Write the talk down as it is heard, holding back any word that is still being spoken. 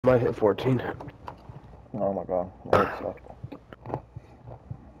Might hit 14. Oh my god, that sucks.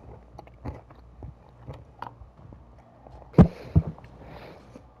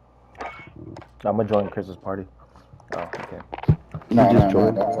 I'm gonna join Chris's party. Oh, okay. No,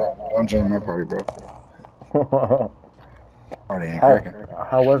 don't join my party, bro. Party ain't cracking.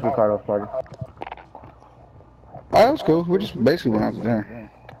 How was Ricardo's party? Oh, that was cool. We just basically went out to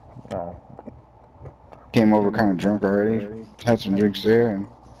dinner. Oh. Came over kind of drunk already. Had some drinks there, and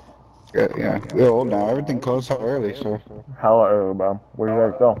yeah, we're old now. Everything closed so early, so. How early, bro? Where you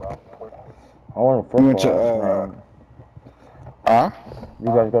guys go? I want to We went to You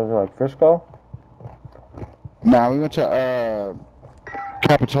guys go to like Frisco? Nah, we went to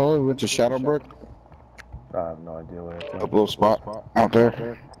Capitola. We went to Shadowbrook. I have no idea where it's A at. little spot out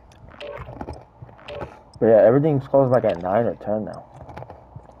there. But yeah, everything's closed like at 9 or 10 now.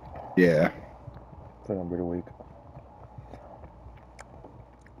 Yeah. It's gonna be the week.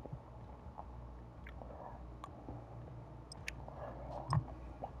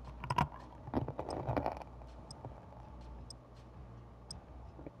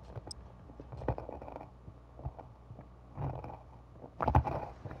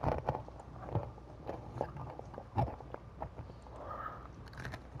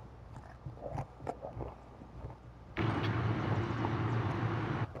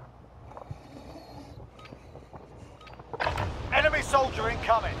 Enemy soldier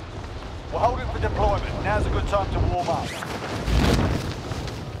incoming. We're holding for deployment. Now's a good time to warm up.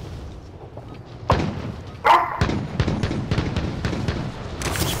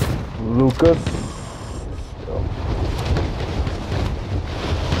 Lucas.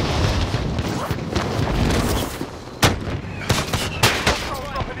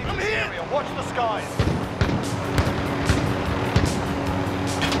 I'm here. Watch the skies.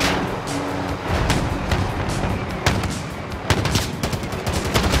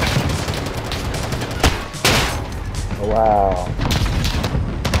 Wow.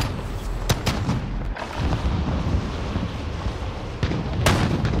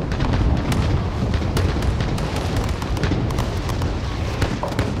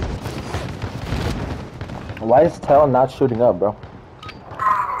 Why is Tell not shooting up, bro?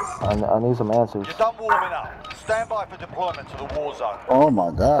 I need some answers. You're done warming up. Stand by for deployment to the war zone. Oh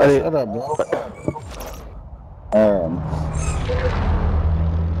my god. Hey. Shut up, bro.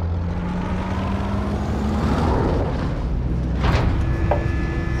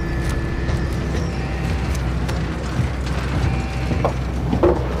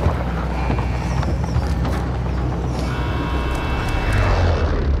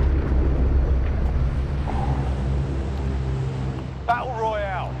 Battle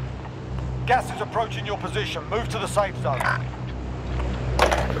Royale. Gas is approaching your position. Move to the safe zone.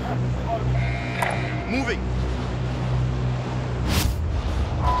 Moving.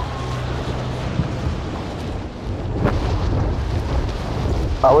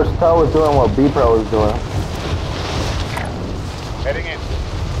 I wish Tell was doing what B-Pro was doing. Heading in.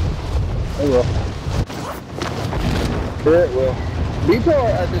 It will. It will. B-Pro,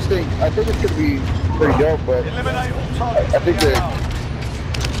 I think it's gonna be pretty dope, but Eliminate all targets. I think the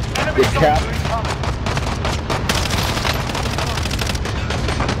the cap. soldier incoming.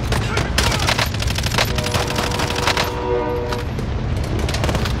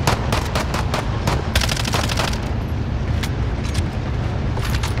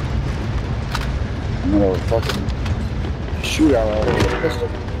 I'm gonna fucking shootout out of the pistol.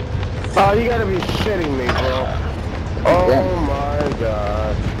 Oh, you gotta be shitting me, bro. Oh my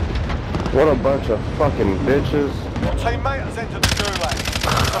god. What a bunch of fucking bitches. Your teammate has entered the gulag.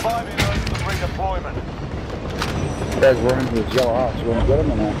 Surviving earns the redeployment. You guys run into this yellow house. You wanna get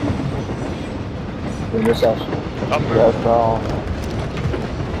him or not? In this house. Yes, Tell.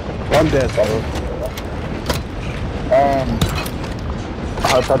 I'm dead, bro.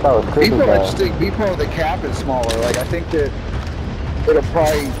 I thought that was creepy, B-Pro, I guy. just think B-Pro, the cap is smaller. Like, I think that it'll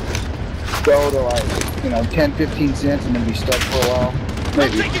probably go to like, 10, 15 cents and then be stuck for a while.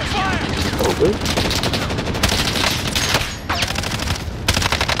 Maybe.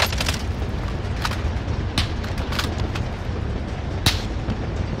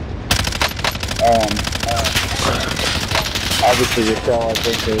 Obviously, your cell, I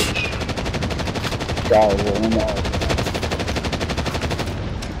think is $1 in there.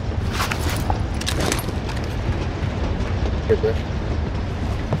 Good, bro.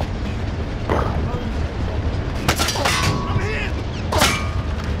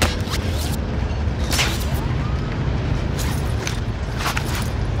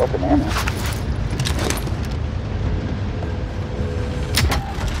 Fucking ammo.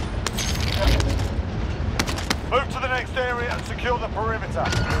 Move to the next area and secure the perimeter.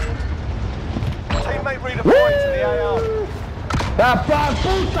 Teammate redeploying to the AO. ¡La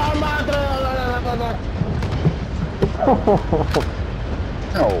puta madre!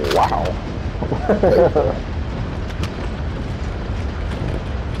 Oh, wow.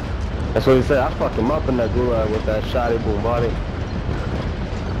 That's what he said. I fucked him up in that gulag with that shoddy boom body.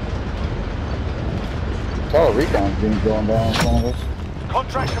 It's all recon being going down in front of us.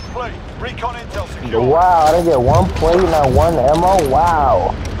 Contract complete. Recon intel secure. Wow, I didn't get one plate, not one ammo.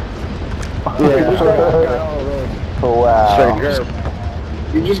 Wow. Yeah, I got all of those. Wow. Straight grip.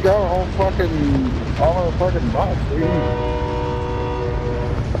 You just got all the fucking box. What do you mean?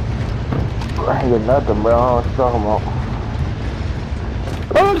 I ain't get nothing, bro. I don't know what you're talking about.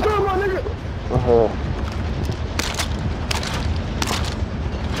 Oh, let's go, my nigga!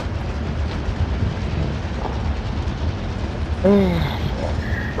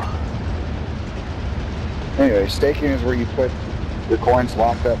 Anyway, staking is where you put your coins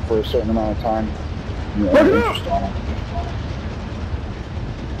locked up for a certain amount of time. You know, Look it interest on them.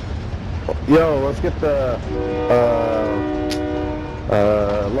 Yo, let's get the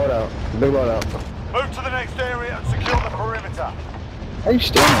loadout. Big loadout. Move to the next area and secure the perimeter. How are you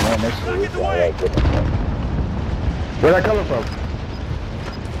standing there next to this guy like this? Where's that coming from?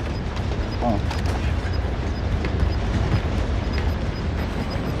 Oh.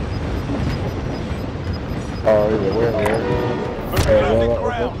 Oh, is it? Where? Moving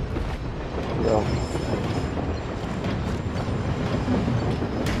ground. Yeah.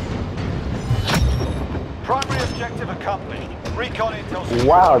 Primary objective accomplished. Recon intel secure.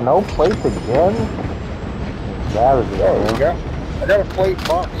 Wow, no plates again? That was Oh, I got a plate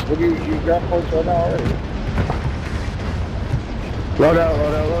box. What do you got plates right now already?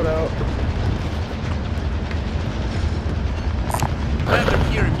 Loadout. Land them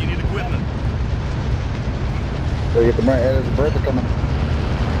here if you need equipment. Gotta get the money. There's a bird coming.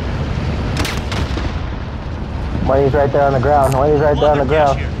 Money's right there on the ground. Money's right there on the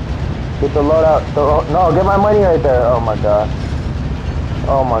ground. Get the loadout. No, get my money right there. Oh my god.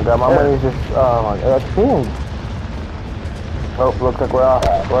 Oh my god, my money's just. Oh my god, that's pink. Oh, looks like we're off.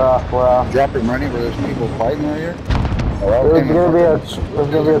 We're off. Drop your money where there's people fighting right here. Oh, There's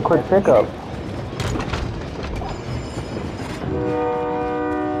gonna be a quick pickup.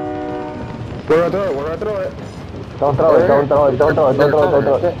 Where do I throw it? Don't throw it. Throw it. Throw it.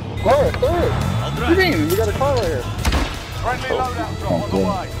 What do you mean? We got a car right here. Friendly loadout drop on the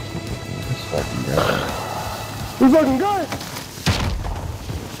way. This fucking guy. We fucking got it!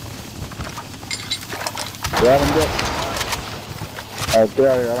 Grab him, get. Alright, get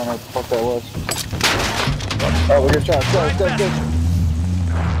out of here. I don't know what the fuck that was. Oh, we get shot. Go.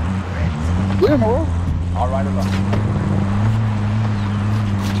 Get in the road. Alright, along.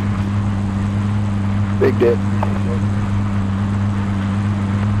 Big dip.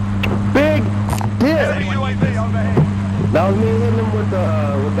 Big dip! Enemy UAV overhead. That was me hitting him with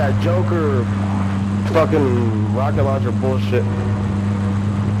that Joker fucking rocket launcher bullshit.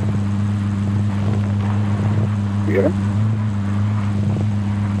 You get him?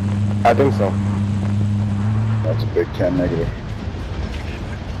 I think so. That's a big 10 negative.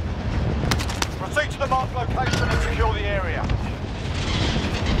 Proceed to the marked location and secure the area.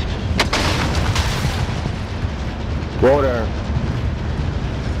 Whoa there.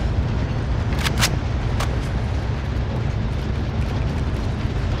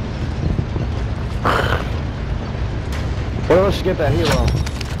 Where else you get that helo?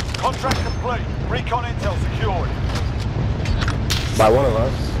 Contract complete. Recon intel secured. By one of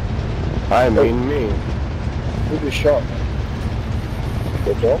us. I mean me. Who just shot?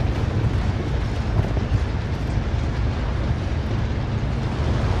 Good job.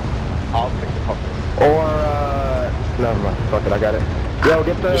 I'll pick the cover. Or never mind. Fuck it, I got it. Yo,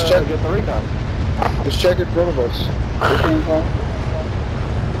 get the recon. Just check in front of us.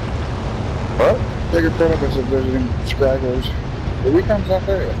 What? Check in front of us if there's any stragglers. The recon's not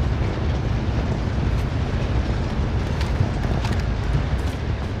there yet.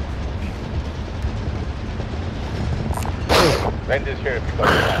 Land is here if you got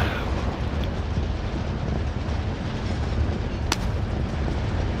it.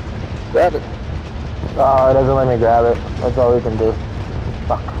 Grab it. Oh, it doesn't let me grab it. That's all we can do.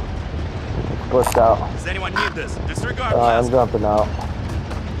 Fuck. It's pushed out. Does anyone need this? Disregard I'm blast. jumping out.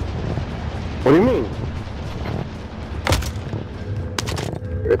 What do you mean?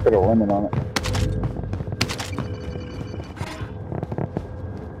 They put a limit on it.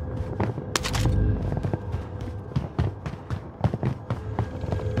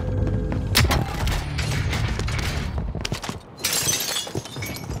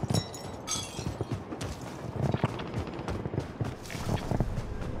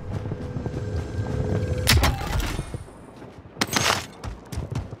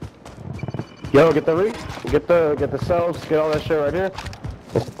 Yo, get the cells, get all that shit right here.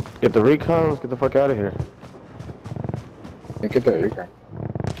 Get the recons, get the fuck out of here. Yeah, get that recon.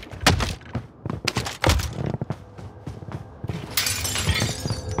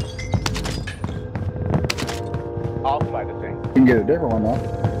 You can get a different one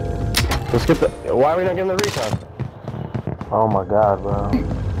though. Let's get the. Why are we not getting the recon? Oh my god, bro.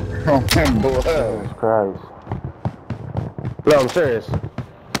 Oh man, boy. Jesus Christ. No, I'm serious.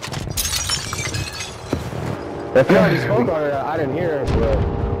 If you already spoke on it, I didn't hear it,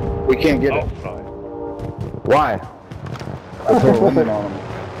 but We can't get it. why? I put a limit on them.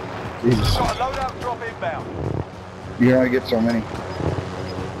 Jesus. Got a loadout drop inbound. You can only get so many.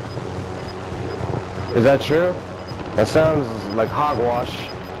 Is that true? That sounds like hogwash.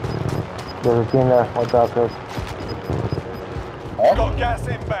 There's a team there. Watch out, Chris. Got gas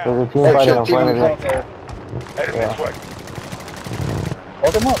inbound. There's a team Hey, fighting shit, in front of team you. out there. Headed Yeah. this way.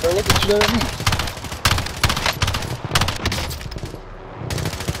 Hold them up, they're looking straight at me.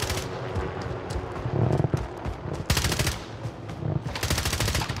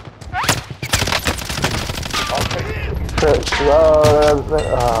 Chris,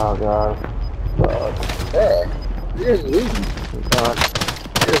 oh god. Yeah. You guys are losing. God.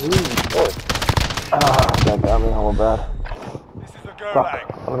 You guys are losing sport. That got me home bad. This is the Fuck.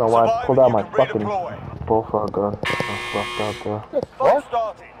 Gulag. I don't know why I Survive pulled and out you my can fucking redeploy. bullfrog gun. That's fucked up, bro. Fight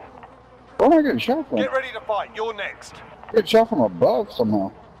starting. Where am I getting shot from? Get ready to fight. You're next. Get shot from above somehow.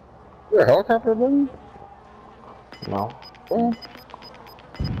 Is there a helicopter above me? No. Oh.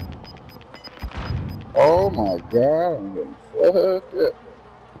 Oh my god, I'm getting fucked up.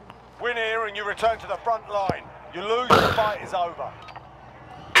 Win here and you return to the front line. You lose, the fight is over.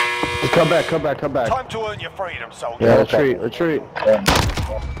 Just come back. Time to earn your freedom, soldier. Yeah, retreat. Yeah.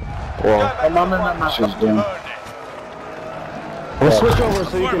 Well, Go back to the I'm front line. she's You've doing. earned it. we'll switch over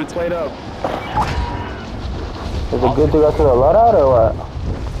so you can plate up. Is it good to go to the loadout or what?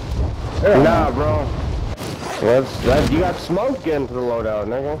 Nah, bro. You got smoke getting to the loadout,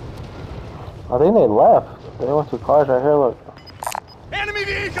 nigga. I think they left. They went to cars right here, look. Enemy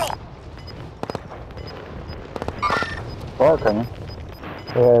vehicle! Car coming.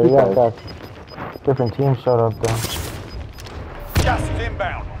 Yeah, we got that. Different teams showed up there. Gas is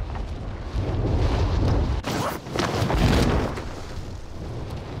inbound.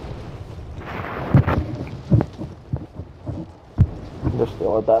 They're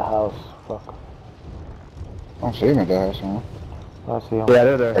still at that house. Fuck. I don't see him at the house, huh? I see them. Yeah,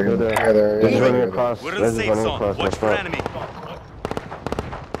 they're there. Yeah, They're they're just running there. across. We're They're in the just safe running zone. across. Watch That's for right. enemy.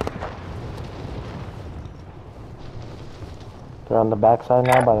 They're on the backside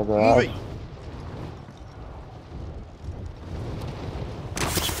now by the garage. Moving.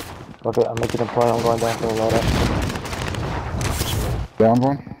 Okay, I'm making a play. I'm going down to the loadout. Down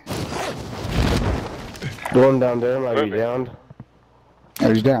one? The one down there might be downed.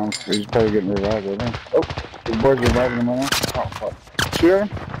 Oh, he's down. He's probably getting revived right now. Oh, the boys reviving him right now. Oh, fuck. Shoot him.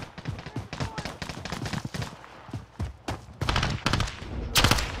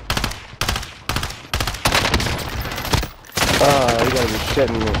 Oh, you gotta be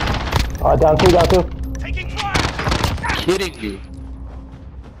shitting me. Oh, down two. Taking fire! Kidding me.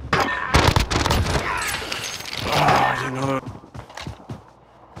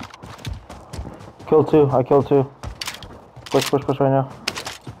 Kill two. I killed two. Push right now.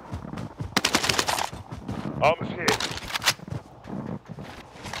 Almost here.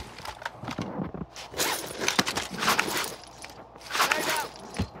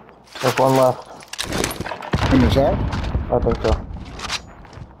 There's one left. In this house? I think so.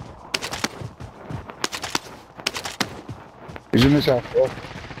 He's in this house. Yeah?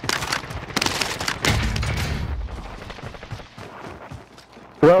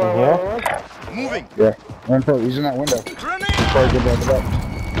 Moving! Yeah. Run for it. He's in that window. Grenade! Probably get back to that.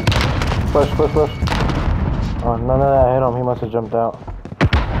 Push. Oh, none of that hit him. He must have jumped out.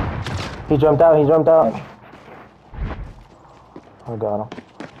 He jumped out. I got him.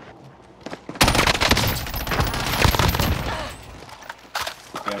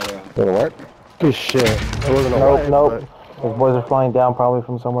 Got a what? Good shit. It wasn't a wife, Nope. Those boys are flying down probably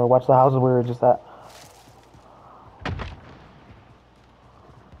from somewhere. Watch the houses we were just at.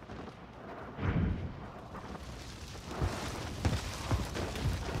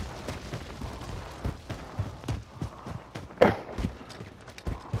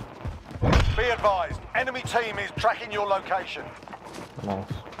 Be advised, enemy team is tracking your location. Nice.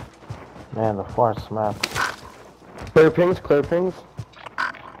 Man, the farce map. Clear pings.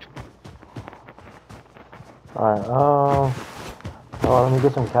 Alright, oh, let me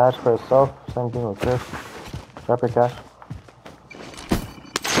get some cash for itself. Same thing with Chris. Drop your cash.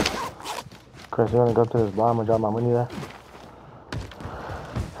 Chris, you wanna go to this bar? I'm gonna drop my money there.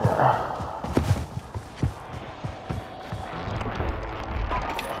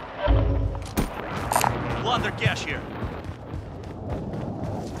 Plunder cash here.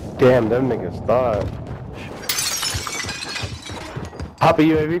 Damn, them niggas thought. Hop a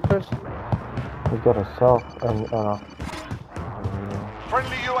UAV, Chris? We got a self and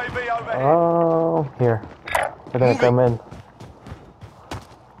Friendly UAV overhead. oh, here. They're gonna come in.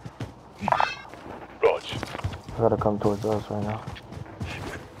 Roger. I gotta come towards us right now.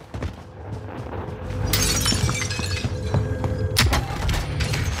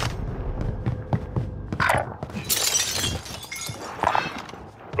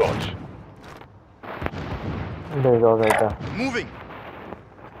 Roger. There you go, right there. Moving.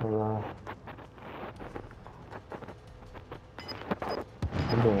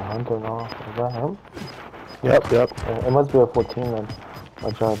 I'm being hunted now. Is that him? Yep. It must be a 14 then.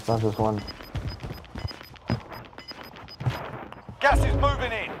 Watch out, it's not just one. Gas is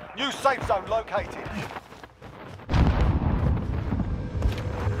moving in. New safe zone located.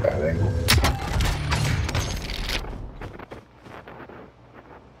 Bad angle.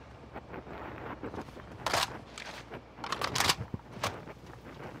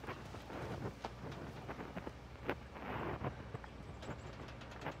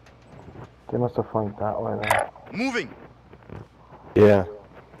 They must have flanked that way then. Moving. Yeah.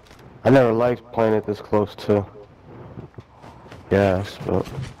 I never liked playing it this close to gas, but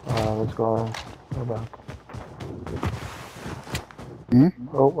Let's go in. Go back. Hmm?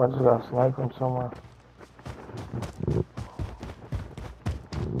 Oh, I just got sniped from somewhere.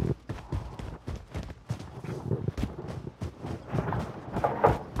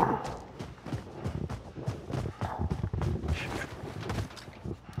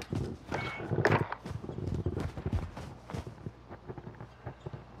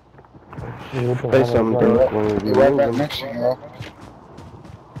 say something, Dirk, when You're you right move back them. next to you, bro.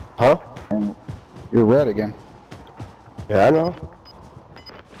 Huh? You're red again. Yeah, I know.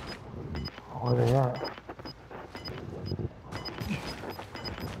 Where they at?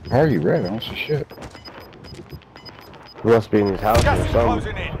 How are you red? I don't see shit. We must be in his house Gas or is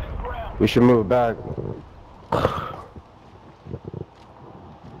something. closing in. We should move back.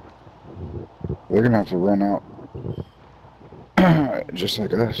 They're gonna have to run out. Just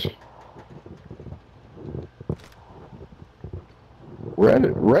like us.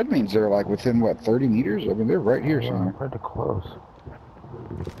 Red means they're like within what, 30 meters? I mean, they're right here Yeah, somewhere. pretty close.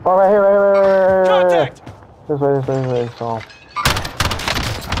 Oh, right here, right. Contact! This way. So, Good zone.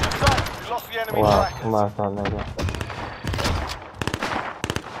 We lost the enemy wow, trackers. last not nigga.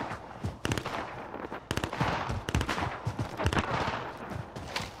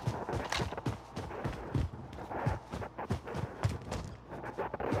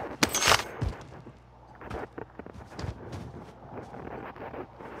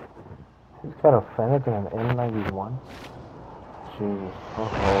 He's got a Fennec and an M91.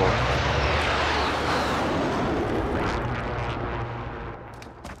 Jesus.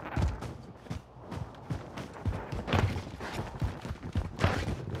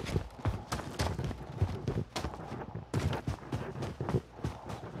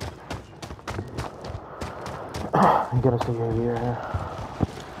 You gotta stay here.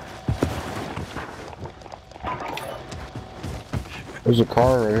 There's a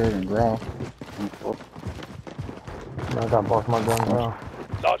car right here in Growl. I got both my guns now.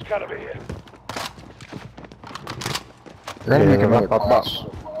 Large caliber here. They're gonna make Yeah, another pop, class.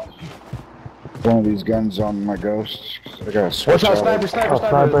 One of these guns on my Ghost. I gotta switch Watch out, out. sniper. Oh,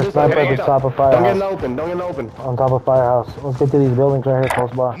 sniper at the top of Don't get in firehouse. the open, don't get in the open. On top of firehouse. Let's get to these buildings right here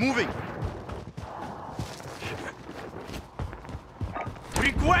close by. Moving.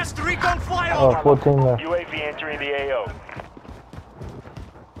 Request recon Oh, flyover. 14 there. UAV entering the AO.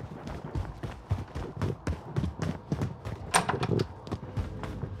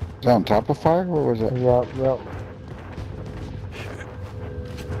 Is that on top of fire? What was that? Yep. Yeah.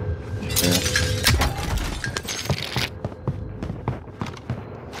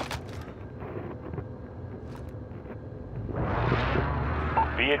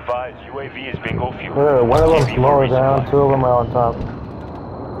 Be advised, UAV is bingo fuel. One of them UAV slows will down, resupply. 2 of them are on top.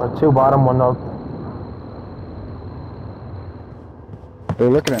 Or 2 bottom, 1 up. They're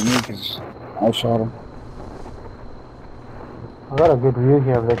looking at me because I shot them. I got a good view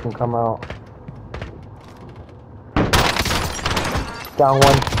here if they can come out. Down 1.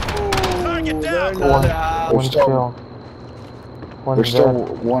 Target down. One There's still, kill. One's there's still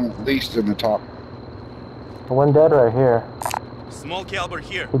dead. one at least in the top. 1 dead right here. Small caliber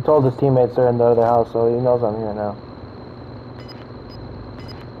here. He told his teammates they're in the other house, so he knows I'm here now.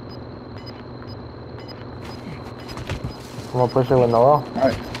 I'm gonna push it with Noel.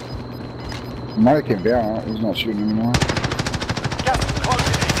 Might have came down. He's not shooting anymore. Gas is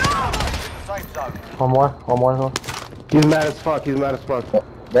closing in. The safe zone. One more. He's mad as fuck. He's mad as fuck.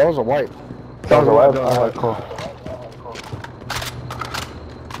 That was a wipe. That was a wipe. Alright, cool.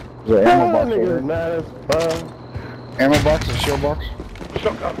 Is there ammo box over Niggas there? mad as fuck. Ammo box and shield box?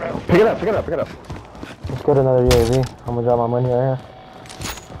 Pick it up. Let's get another UAV. I'm gonna drop my money right here.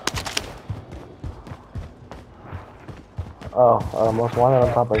 Oh, most wanted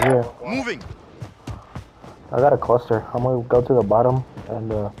on top of here. Moving. I got a cluster. I'm gonna go to the bottom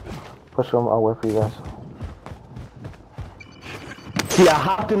and push them. I'll wait for you guys. See, I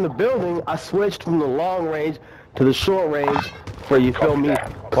hopped in the building. I switched from the long range to the short range for, you feel me,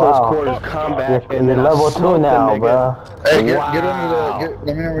 close quarters combat. And then level 2 now, bro. Hey, get under the.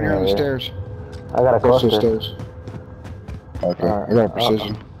 Let me know when you're on the stairs. I got a Close to the cluster. stairs. Okay, I got a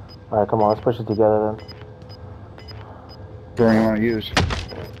precision. Alright, come on, let's push it together then. Which one you want to use?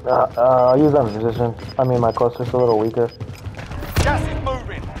 I'll use that position. I mean, my cluster's a little weaker. Gas is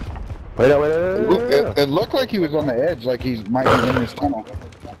moving. Wait up. It looked like he was on the edge, like he might be in this tunnel.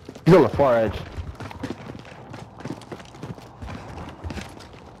 He's on the far edge.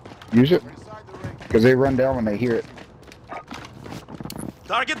 Use it? Because they run down when they hear it.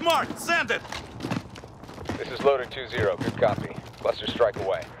 Target marked. Send it. This is Loader 2-0. Good copy. Cluster strike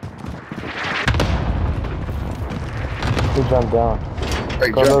away. He jumped down. Hey,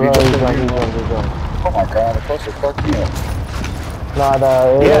 Go, jump, he he jumped. Oh my god, the cluster fucked me up. Nah,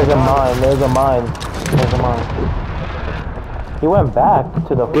 there's a mine. There's a mine. He went back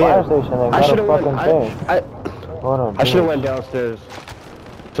to the fire station and got a fucking thing. I should have went downstairs.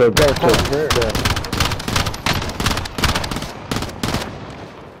 So go to there.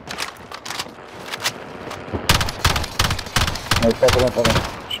 No, fucking up on the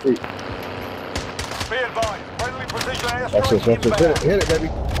street. Be advised. Friendly precision That's airstrike it. inbound. Hit it, baby.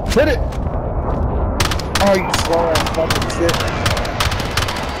 Hit it! Oh, you slow ass fucking shit.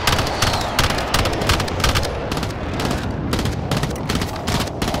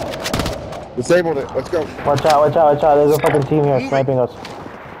 Disabled it. Let's go. Watch out. There's a fucking team here sniping us.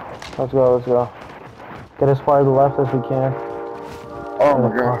 Let's go. Get as far to the left as we can. Oh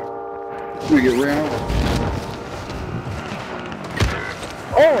my god. We get ran over.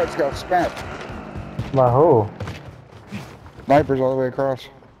 Oh, it's got smacked. By who? Snipers all the way across.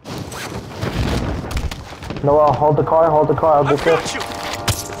 Noel, hold the car. I'll I get got this. you.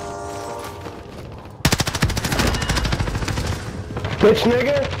 Bitch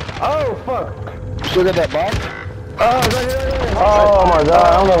nigga! Oh fuck! Still got that box? Oh my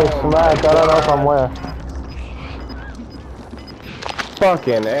god, I'm getting smacked. I don't know from where.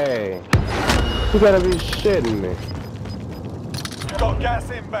 Fucking A. You gotta be shitting me. Got gas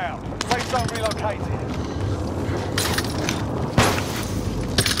inbound. Safe zone relocated.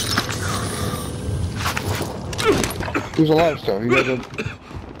 He's alive still. He got a...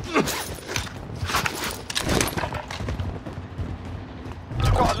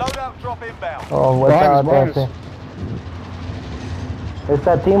 Got a loadout drop inbound. Oh, what's Behind out us, there? It's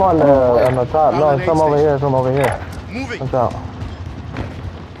that team on the top. No, it's some over here. Moving. Watch out.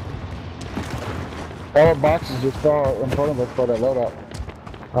 All the boxes just fell in front of us for that loadout.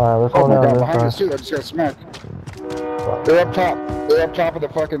 Alright, let's Oh hold my on god, this behind us side. too. I just got smacked. They're up top. They're up top of the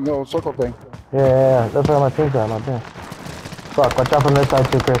fucking little circle thing. Yeah. That's where my team's at, my team. Fuck, watch out from this side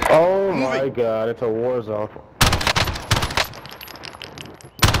too, Chris. Oh my god, it's a war zone.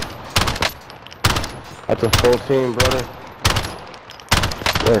 That's a full team, brother.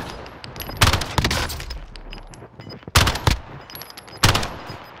 There.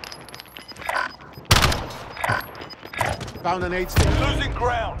 Found an 8 station. Losing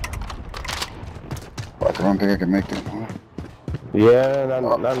ground. Fuck, I don't think I can make that. Yeah,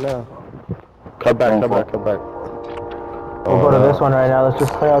 not now. Come back. We'll go to this one right now. Let's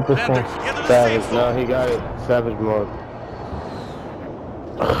just clear out this thing. Get to the Savage, safe no, zone. he got it. Savage mode.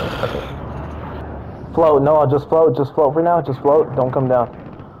 Float, no, just float for now. Just float, don't come down.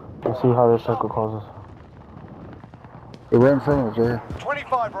 We'll see how this circle closes. They're right in front of us, right here.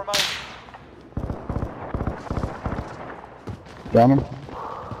 25 remaining. Down them.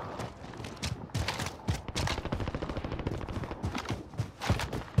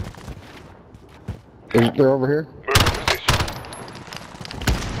 They're over here. Moving position.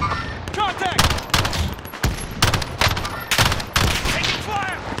 Contact. Taking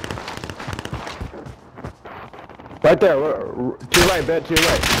fire. Right there, to your right, Ben, to your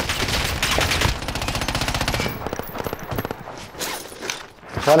right.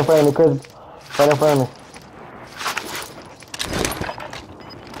 Right in front of me, Chris. Right in front of me.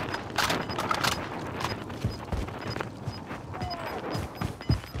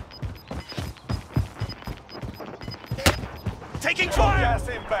 fire! Gas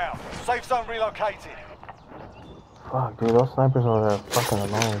inbound. Safe zone relocated. Fuck, dude, those snipers over there are fucking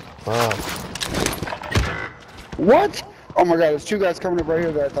annoying. Fuck. What? Oh my god, there's two guys coming up right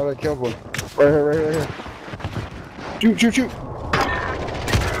here that I thought I killed one. Right here, right here, right here. Shoot, shoot, shoot.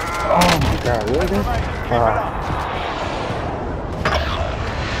 Oh my god, really? Keep it up.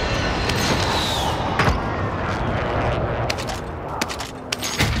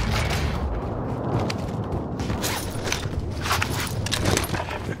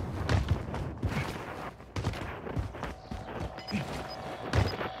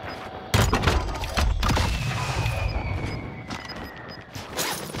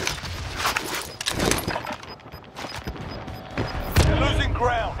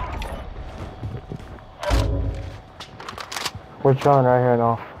 Ground. We're chilling right here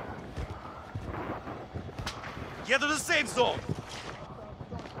now. Get to the safe zone.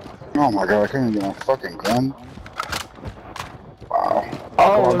 Oh my god, I couldn't even get my fucking gun. Wow.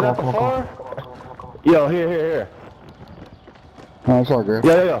 Oh, was that the far? Yo, here. No, it's all good.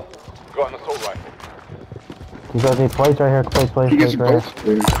 Yo. Got an assault rifle. You guys need plates right here. Plates You get right some here. bolts,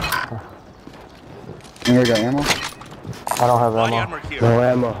 please. You got ammo? I don't have Body ammo. armor here. No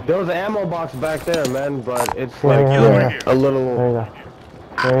ammo. There was an ammo box back there, man, but it's Yeah, like yeah, yeah. a little. There you go.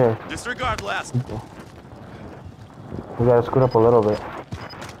 Right here. Disregard last. We gotta scoot up a little bit.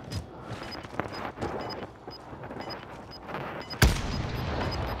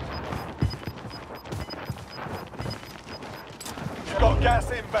 Got gas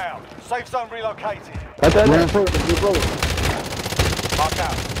inbound. Safe zone relocated. That's Run it. in front of the blue bullet. Mark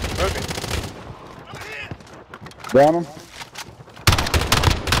out. Moving. Down him.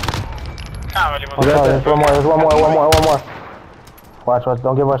 Oh, there's one more. Watch,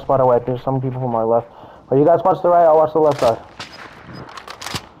 don't give our spot away. There's some people from our left. But you guys watch the right, I'll watch the left side.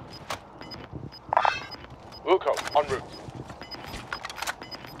 Wilco, en route.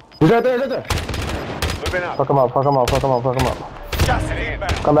 He's right there. Moving out. Fuck him up. Gas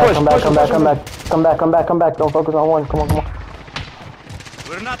inbound. Come back. Don't focus on one. Come on.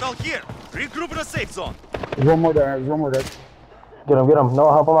 We're not all here. Regroup in a safe zone. There's one more there. Get him.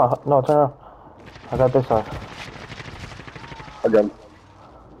 No, help him out. No, turn around. I got this side. I got him.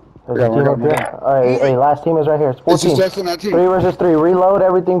 There's Yeah, a team I got up him. here. Alright, hey, last team is right here. It's 14. It's just us and that team. 3 versus 3. Reload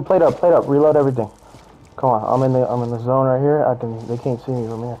everything. Plate up. Reload everything. Come on. I'm in the zone right here. They can't see me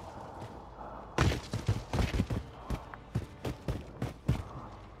from here.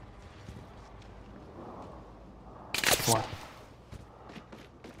 Come on.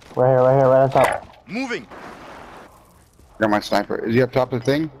 Right here, right on top. Moving. Got my sniper. Is he up top of the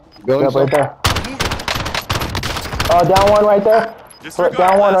thing? Building Yep, right stuff? there. Oh, down one right there. Disregard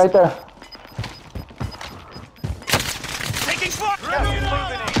Down one last. right there. Taking fire. Gas is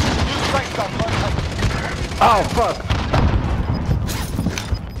moving in. New safe zone located. Oh fuck.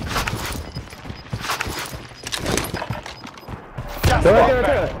 Gas They're right inbound.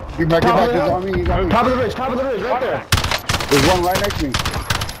 there. Get back, Top of he's the on me, he's on me. Top of the ridge, right there. There's one right next to me.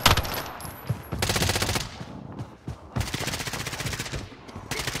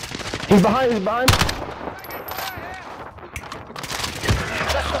 He's behind.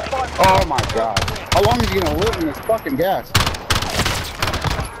 Oh my god. How long is he gonna live in this fucking gas? It's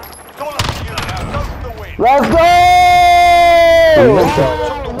all up to you now. Go for the win. Let's go!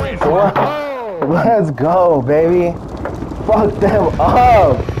 Oh, Let's go, baby. Fuck them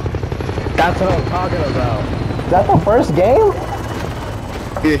up. that's what I'm talking about. That's the first game?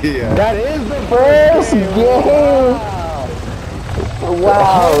 Yeah. That is the First game.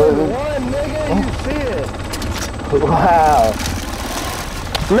 Wow. one, nigga. You see it. Wow.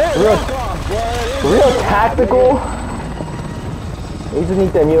 Man, Real- fuck off, bro. Real tactical. We just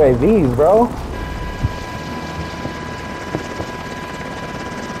need them UAVs, bro.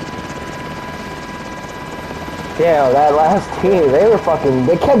 Damn, that last team,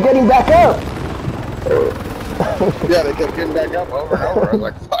 they kept getting back up. Yeah, they kept getting back up over and over. I was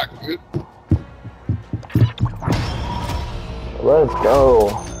like, fuck, dude. Let's go.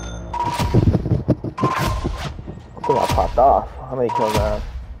 I think I popped off. How many kills I have?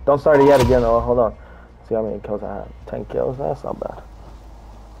 Don't start it yet again though. Hold on. See how many kills I have. 10 kills. That's not bad.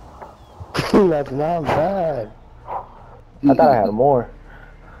 That's not bad. I thought I had more.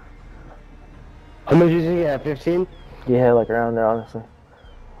 How much did you get? 15? Yeah, like around there, honestly.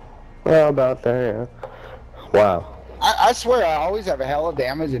 Well, about there, yeah. Wow. I swear I always have a hell of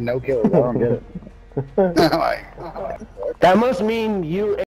damage and no kills. I don't get it. Like, That must mean you